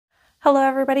Hello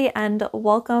everybody and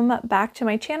welcome back to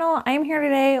my channel. I am here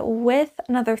today with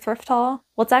another thrift haul.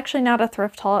 Well, it's actually not a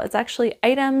thrift haul. It's actually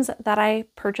items that I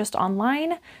purchased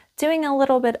online, doing a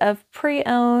little bit of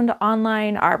pre-owned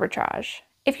online arbitrage.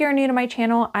 If you're new to my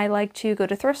channel, I like to go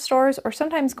to thrift stores or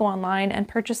sometimes go online and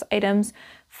purchase items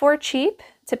for cheap,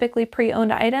 typically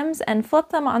pre-owned items, and flip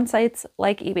them on sites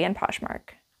like eBay and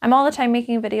Poshmark. I'm all the time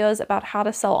making videos about how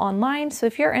to sell online, so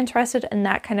if you're interested in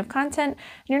that kind of content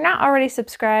and you're not already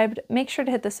subscribed, make sure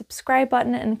to hit the subscribe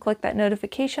button and click that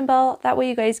notification bell. That way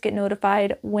you guys get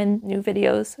notified when new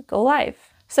videos go live.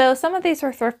 So some of these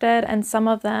were thrifted and some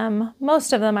of them,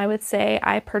 most of them I would say,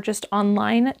 I purchased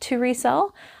online to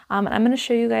resell. I'm going to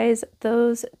show you guys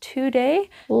those today.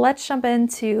 Let's jump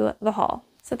into the haul.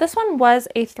 So this one was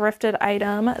a thrifted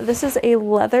item. This is a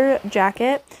leather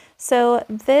jacket. So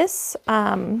this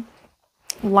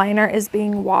liner is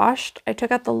being washed. I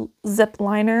took out the zip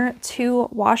liner to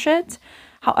wash it.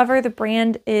 However, the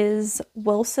brand is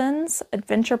Wilson's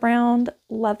Adventure Brown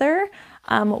Leather,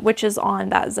 which is on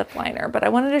that zip liner. But I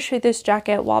wanted to show you this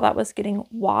jacket while that was getting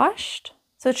washed.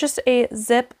 So it's just a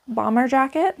zip bomber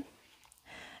jacket.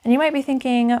 And you might be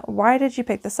thinking, why did you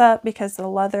pick this up? Because the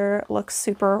leather looks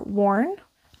super worn.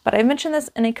 But I've mentioned this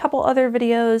in a couple other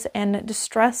videos, and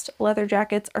distressed leather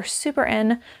jackets are super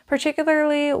in,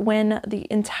 particularly when the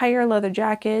entire leather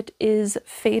jacket is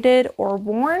faded or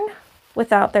worn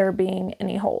without there being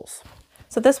any holes.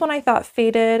 So this one I thought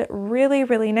faded really,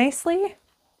 really nicely.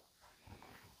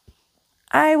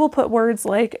 I will put words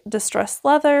like distressed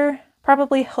leather,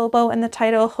 probably hobo in the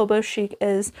title. Hobo chic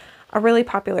is a really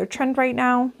popular trend right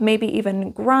now, maybe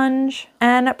even grunge,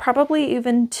 and probably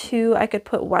even too, I could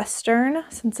put Western,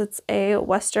 since it's a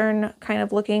Western kind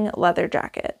of looking leather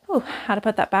jacket. Ooh, had to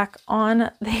put that back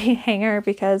on the hanger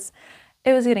because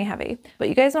it was getting heavy. But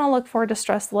you guys want to look for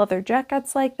distressed leather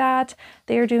jackets like that.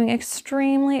 They are doing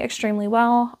extremely, extremely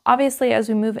well. Obviously, as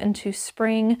we move into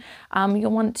spring,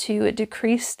 you'll want to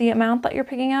decrease the amount that you're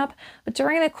picking up. But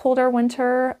during the colder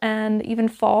winter and even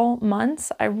fall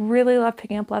months, I really love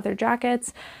picking up leather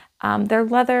jackets. They're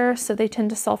leather, so they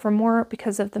tend to sell for more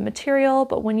because of the material.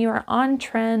 But when you are on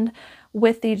trend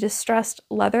with the distressed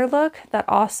leather look, that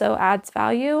also adds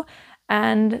value.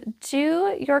 And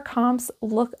do your comps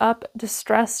look up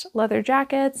distressed leather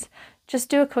jackets? Just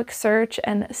do a quick search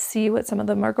and see what some of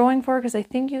them are going for, because I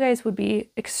think you guys would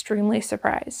be extremely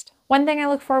surprised. One thing I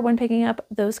look for when picking up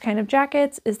those kind of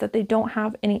jackets is that they don't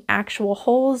have any actual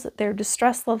holes. They're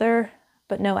distressed leather,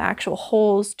 but no actual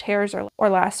holes, tears, or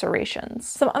lacerations.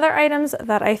 Some other items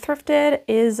that I thrifted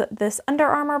is this Under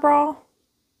Armour bra.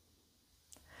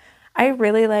 I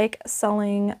really like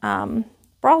selling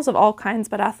bras of all kinds,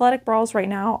 but athletic bras right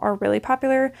now are really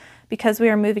popular because we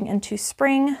are moving into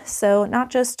spring. So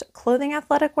not just clothing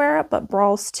athletic wear, but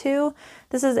bras too.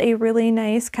 This is a really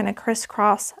nice kind of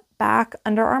crisscross back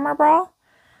Under Armour bra.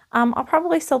 I'll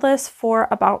probably sell this for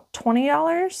about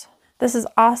 $20. This is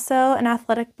also an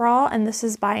athletic bra, and this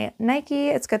is by Nike.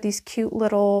 It's got these cute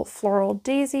little floral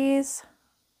daisies,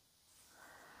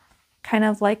 kind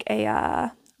of like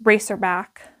a racer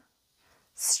back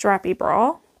strappy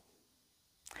bra.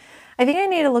 I think I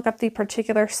need to look up the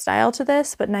particular style to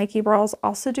this, but Nike bras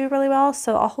also do really well,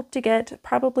 so I'll hope to get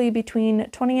probably between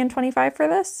 $20 and $25 for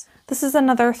this. This is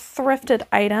another thrifted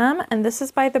item, and this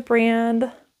is by the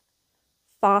brand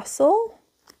Fossil.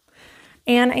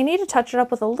 And I need to touch it up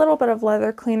with a little bit of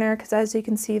leather cleaner because, as you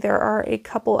can see, there are a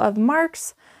couple of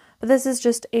marks, but this is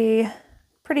just a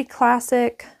pretty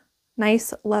classic,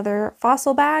 nice leather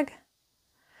Fossil bag.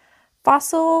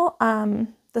 Fossil,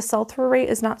 the sell-through rate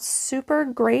is not super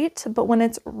great, but when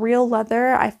it's real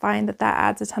leather, I find that that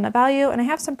adds a ton of value, and I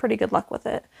have some pretty good luck with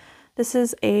it. This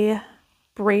is a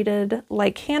braided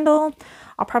like handle.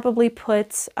 I'll probably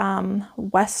put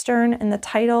Western in the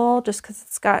title just because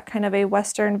it's got kind of a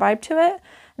Western vibe to it,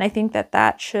 and I think that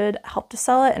that should help to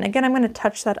sell it. And again, I'm going to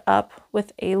touch that up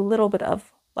with a little bit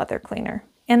of leather cleaner.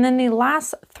 And then the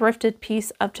last thrifted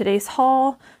piece of today's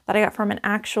haul that I got from an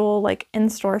actual like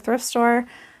in-store thrift store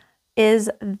is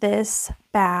this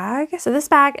bag. So this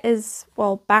bag is,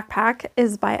 well, backpack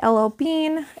is by LL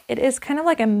Bean. It is kind of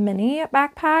like a mini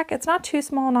backpack. It's not too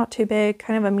small, not too big,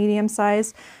 kind of a medium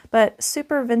size, but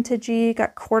super vintagey,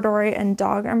 got corduroy and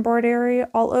dog embroidery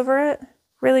all over it.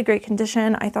 Really great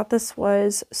condition. I thought this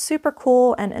was super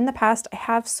cool, and in the past I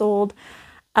have sold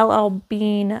LL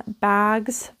Bean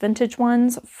bags, vintage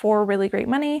ones, for really great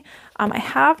money. I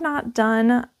have not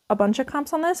done a bunch of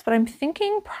comps on this, but I'm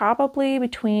thinking probably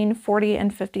between $40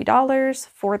 and $50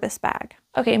 for this bag.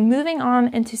 Okay, moving on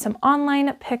into some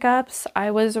online pickups.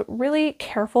 I was really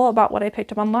careful about what I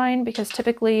picked up online because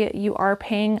typically you are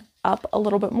paying up a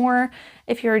little bit more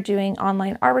if you're doing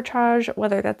online arbitrage,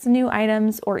 whether that's new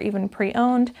items or even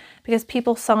pre-owned, because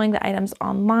people selling the items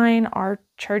online are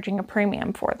charging a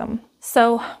premium for them.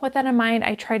 So with that in mind,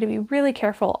 I try to be really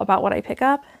careful about what I pick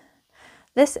up.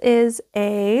 This is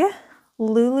a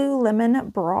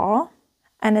Lululemon bra,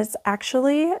 and it's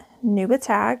actually new with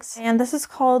tags. And this is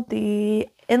called the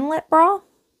Inlet bra.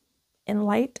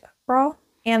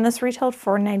 And this retailed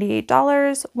for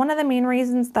 $98. One of the main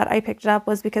reasons that I picked it up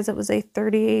was because it was a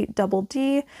 38 double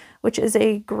D, which is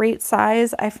a great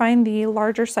size. I find the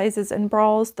larger sizes in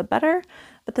bras, the better,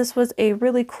 but this was a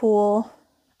really cool,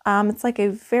 it's like a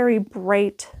very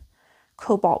bright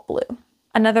cobalt blue.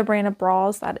 Another brand of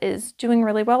bras that is doing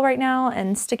really well right now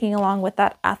and sticking along with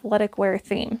that athletic wear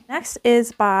theme. Next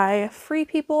is by Free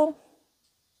People.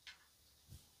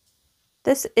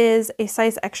 This is a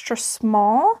size extra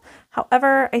small.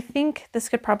 However, I think this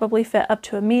could probably fit up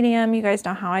to a medium. You guys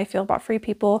know how I feel about Free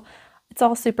People. It's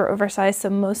all super oversized,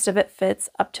 so most of it fits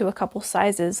up to a couple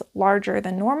sizes larger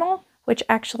than normal, which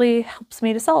actually helps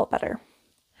me to sell it better.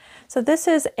 So this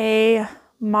is a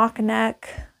mock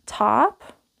neck top,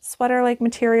 sweater-like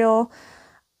material.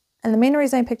 And the main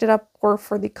reason I picked it up were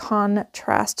for the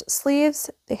contrast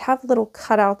sleeves. They have little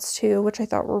cutouts too, which I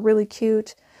thought were really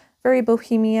cute. Very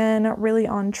bohemian, really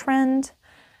on trend.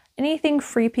 Anything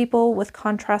Free People with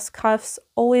contrast cuffs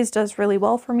always does really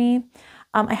well for me.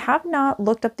 I have not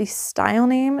looked up the style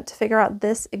name to figure out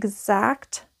this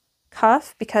exact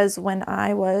cuff because when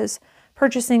I was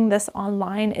purchasing this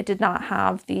online, it did not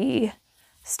have the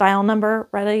style number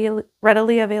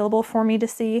readily available for me to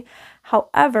see.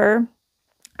 However,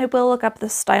 I will look up the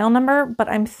style number, but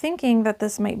I'm thinking that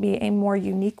this might be a more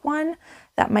unique one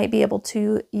that might be able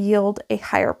to yield a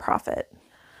higher profit.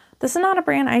 This is not a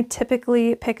brand I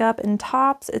typically pick up in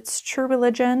tops. It's True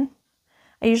Religion.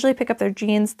 I usually pick up their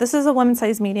jeans. This is a women's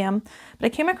size medium, but I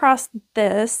came across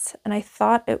this and I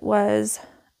thought it was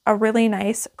a really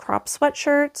nice crop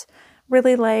sweatshirt.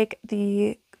 Really like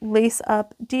the lace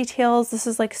up details. This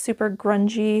is like super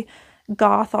grungy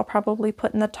goth. I'll probably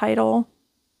put in the title.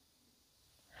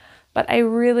 But I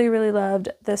really, really loved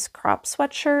this crop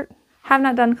sweatshirt. Have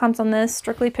not done comps on this,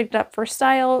 strictly picked it up for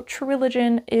style. True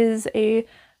Religion is a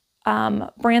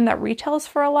brand that retails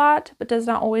for a lot, but does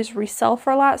not always resell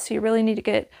for a lot. So you really need to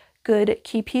get good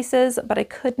key pieces, but I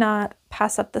could not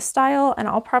pass up the style and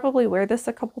I'll probably wear this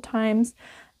a couple times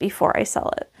before I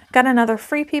sell it. Got another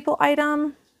Free People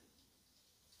item.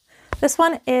 This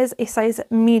one is a size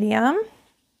medium.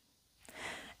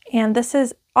 And this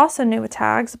is also new with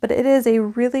tags, but it is a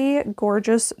really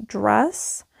gorgeous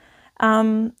dress.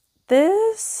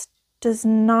 This does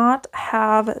not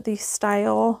have the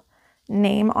style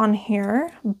name on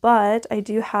here, but I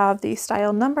do have the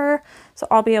style number, so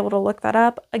I'll be able to look that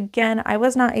up. Again, I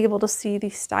was not able to see the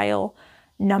style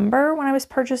number when I was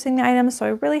purchasing the item, so I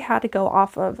really had to go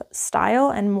off of style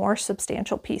and more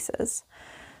substantial pieces.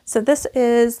 So this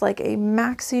is like a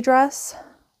maxi dress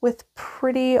with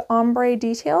pretty ombre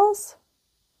details.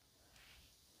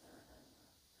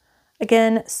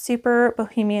 Again, super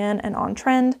bohemian and on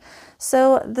trend.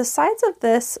 So the sides of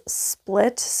this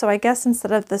split. So I guess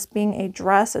instead of this being a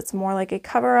dress, it's more like a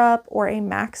cover up or a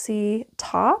maxi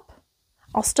top.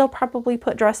 I'll still probably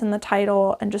put dress in the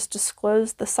title and just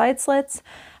disclose the side slits.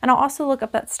 And I'll also look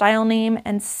up that style name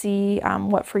and see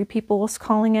what Free People was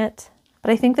calling it.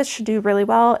 But I think this should do really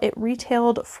well. It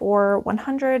retailed for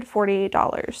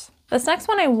 $148. This next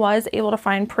one I was able to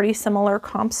find pretty similar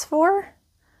comps for.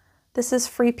 This is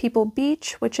Free People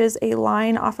Beach, which is a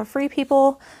line off of Free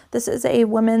People. This is a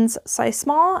women's size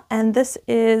small, and this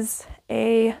is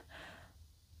a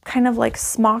kind of like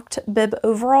smocked bib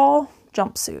overall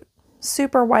jumpsuit.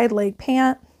 Super wide leg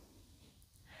pant.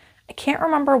 I can't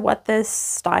remember what this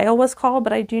style was called,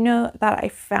 but I do know that I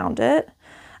found it.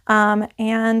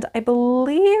 And I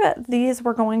believe these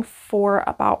were going for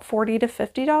about $40 to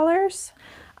 $50.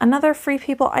 Another Free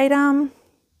People item.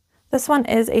 This one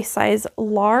is a size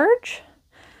large,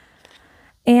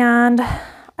 and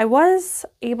I was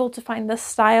able to find this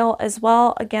style as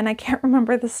well. Again, I can't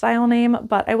remember the style name,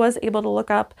 but I was able to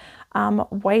look up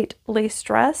white lace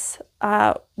dress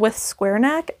with square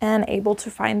neck and able to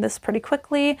find this pretty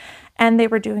quickly, and they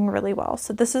were doing really well.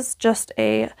 So this is just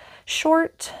a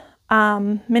short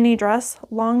mini dress,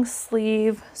 long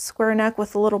sleeve, square neck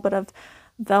with a little bit of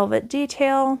velvet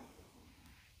detail.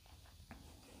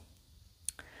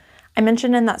 I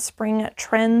mentioned in that spring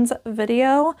trends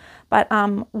video, but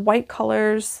white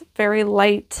colors, very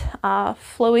light,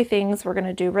 flowy things were going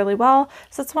to do really well.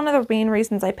 So that's one of the main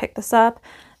reasons I picked this up.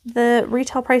 The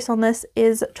retail price on this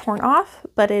is torn off,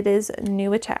 but it is new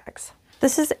with tags.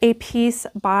 This is a piece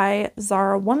by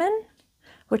Zara Woman,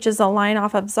 which is a line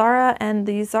off of Zara, and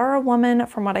the Zara Woman,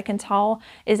 from what I can tell,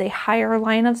 is a higher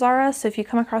line of Zara. So if you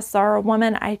come across Zara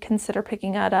Woman, I consider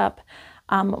picking it up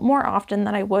more often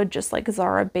than I would just like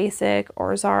Zara Basic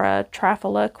or Zara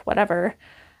Trafalook, whatever.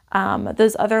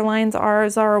 Those other lines are.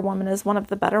 Zara Woman is one of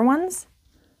the better ones.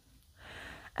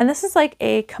 And this is like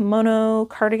a kimono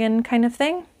cardigan kind of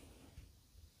thing.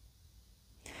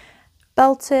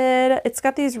 Belted. It's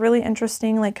got these really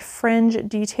interesting like fringe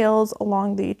details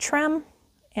along the trim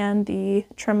and the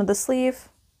trim of the sleeve.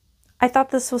 I thought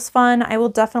this was fun. I will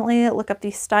definitely look up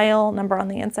the style number on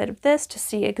the inside of this to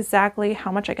see exactly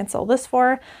how much I can sell this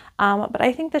for. But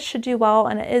I think this should do well,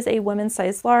 and it is a women's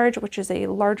size large, which is a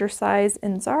larger size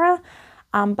in Zara.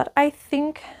 But I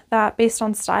think that based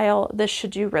on style, this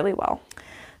should do really well.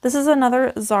 This is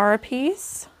another Zara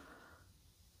piece.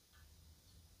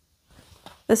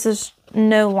 This is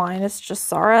no line, it's just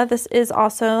Zara. This is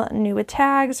also new with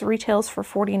tags, retails for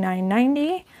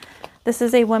 $49.90. This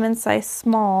is a women's size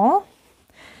small.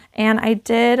 And I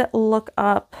did look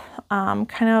up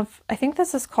kind of, I think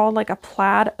this is called like a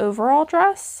plaid overall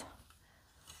dress.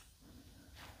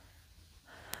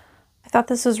 I thought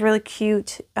this was really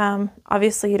cute.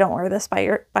 Obviously you don't wear this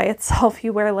by itself.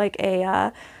 You wear like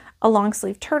a long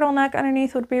sleeve turtleneck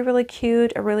underneath would be really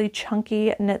cute. A really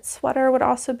chunky knit sweater would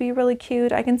also be really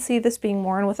cute. I can see this being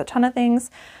worn with a ton of things,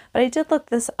 but I did look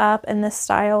this up and this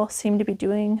style seemed to be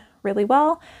doing really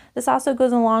well. This also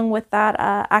goes along with that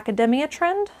academia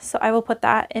trend, so I will put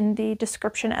that in the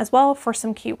description as well for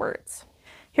some keywords.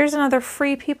 Here's another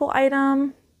Free People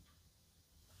item.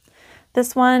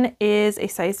 This one is a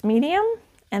size medium,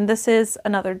 and this is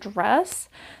another dress.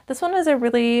 This one is a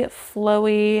really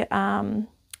flowy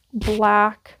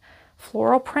black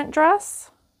floral print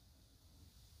dress.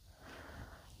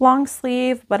 Long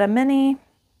sleeve, but a mini.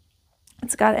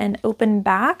 It's got an open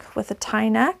back with a tie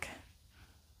neck.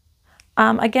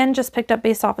 Again, just picked up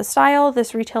based off of style.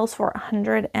 This retails for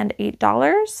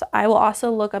 $108. I will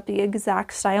also look up the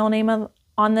exact style name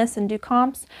on this and do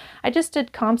comps. I just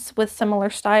did comps with similar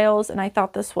styles, and I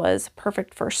thought this was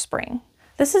perfect for spring.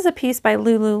 This is a piece by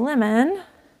Lululemon,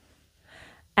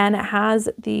 and it has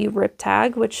the rip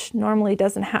tag, which normally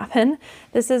doesn't happen.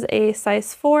 This is a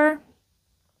size 4.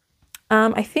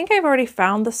 I think I've already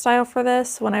found the style for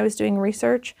this when I was doing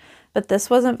research, but this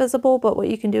wasn't visible. But what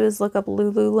you can do is look up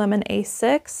Lululemon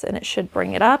A6 and it should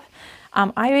bring it up.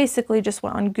 I basically just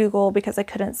went on Google because I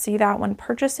couldn't see that when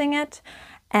purchasing it.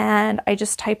 And I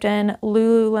just typed in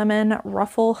Lululemon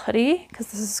ruffle hoodie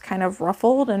because this is kind of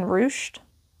ruffled and ruched.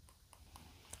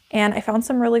 And I found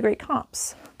some really great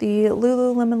comps. The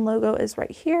Lululemon logo is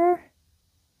right here.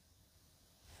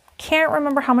 Can't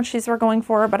remember how much these were going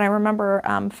for, but I remember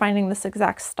finding this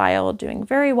exact style doing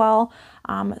very well.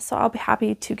 So I'll be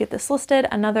happy to get this listed.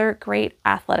 Another great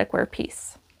athletic wear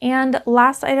piece. And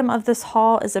last item of this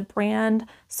haul is a brand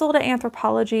sold at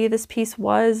Anthropologie. This piece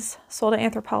was sold at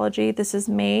Anthropologie. This is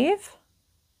Maeve.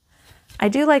 I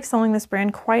do like selling this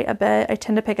brand quite a bit. I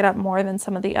tend to pick it up more than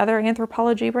some of the other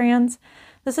Anthropologie brands.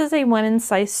 This is a women's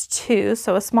size 2,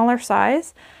 so a smaller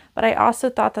size. But I also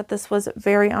thought that this was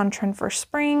very on trend for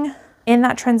spring. In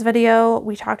that trends video,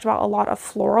 we talked about a lot of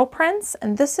floral prints,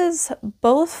 and this is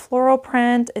both floral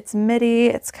print, it's midi,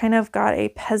 it's kind of got a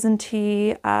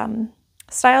peasant-y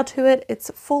style to it.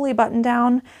 It's fully buttoned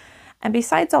down. And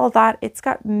besides all that, it's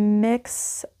got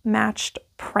mix matched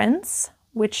prints,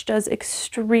 which does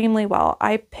extremely well.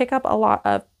 I pick up a lot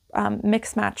of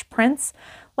mix match prints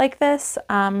like this.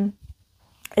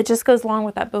 It just goes along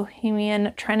with that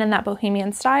bohemian trend and that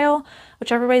bohemian style,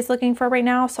 which everybody's looking for right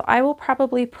now. So I will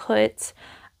probably put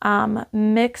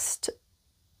mixed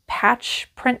patch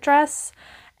print dress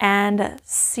and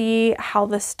see how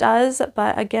this does.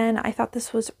 But again, I thought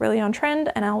this was really on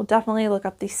trend, and I will definitely look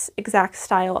up the exact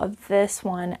style of this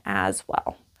one as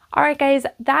well. All right, guys,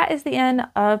 that is the end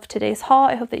of today's haul.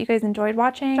 I hope that you guys enjoyed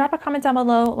watching. Drop a comment down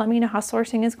below. Let me know how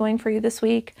sourcing is going for you this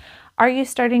week. Are you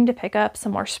starting to pick up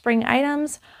some more spring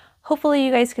items? Hopefully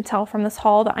you guys can tell from this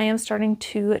haul that I am starting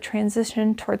to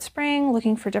transition towards spring,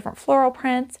 looking for different floral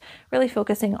prints, really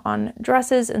focusing on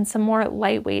dresses and some more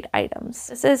lightweight items.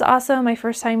 This is also my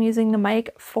first time using the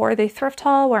mic for the thrift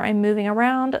haul where I'm moving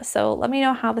around, so let me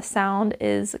know how the sound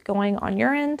is going on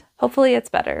your end. Hopefully it's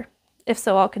better. If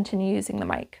so, I'll continue using the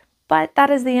mic. But that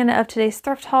is the end of today's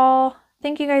thrift haul.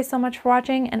 Thank you guys so much for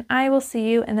watching, and I will see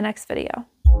you in the next video.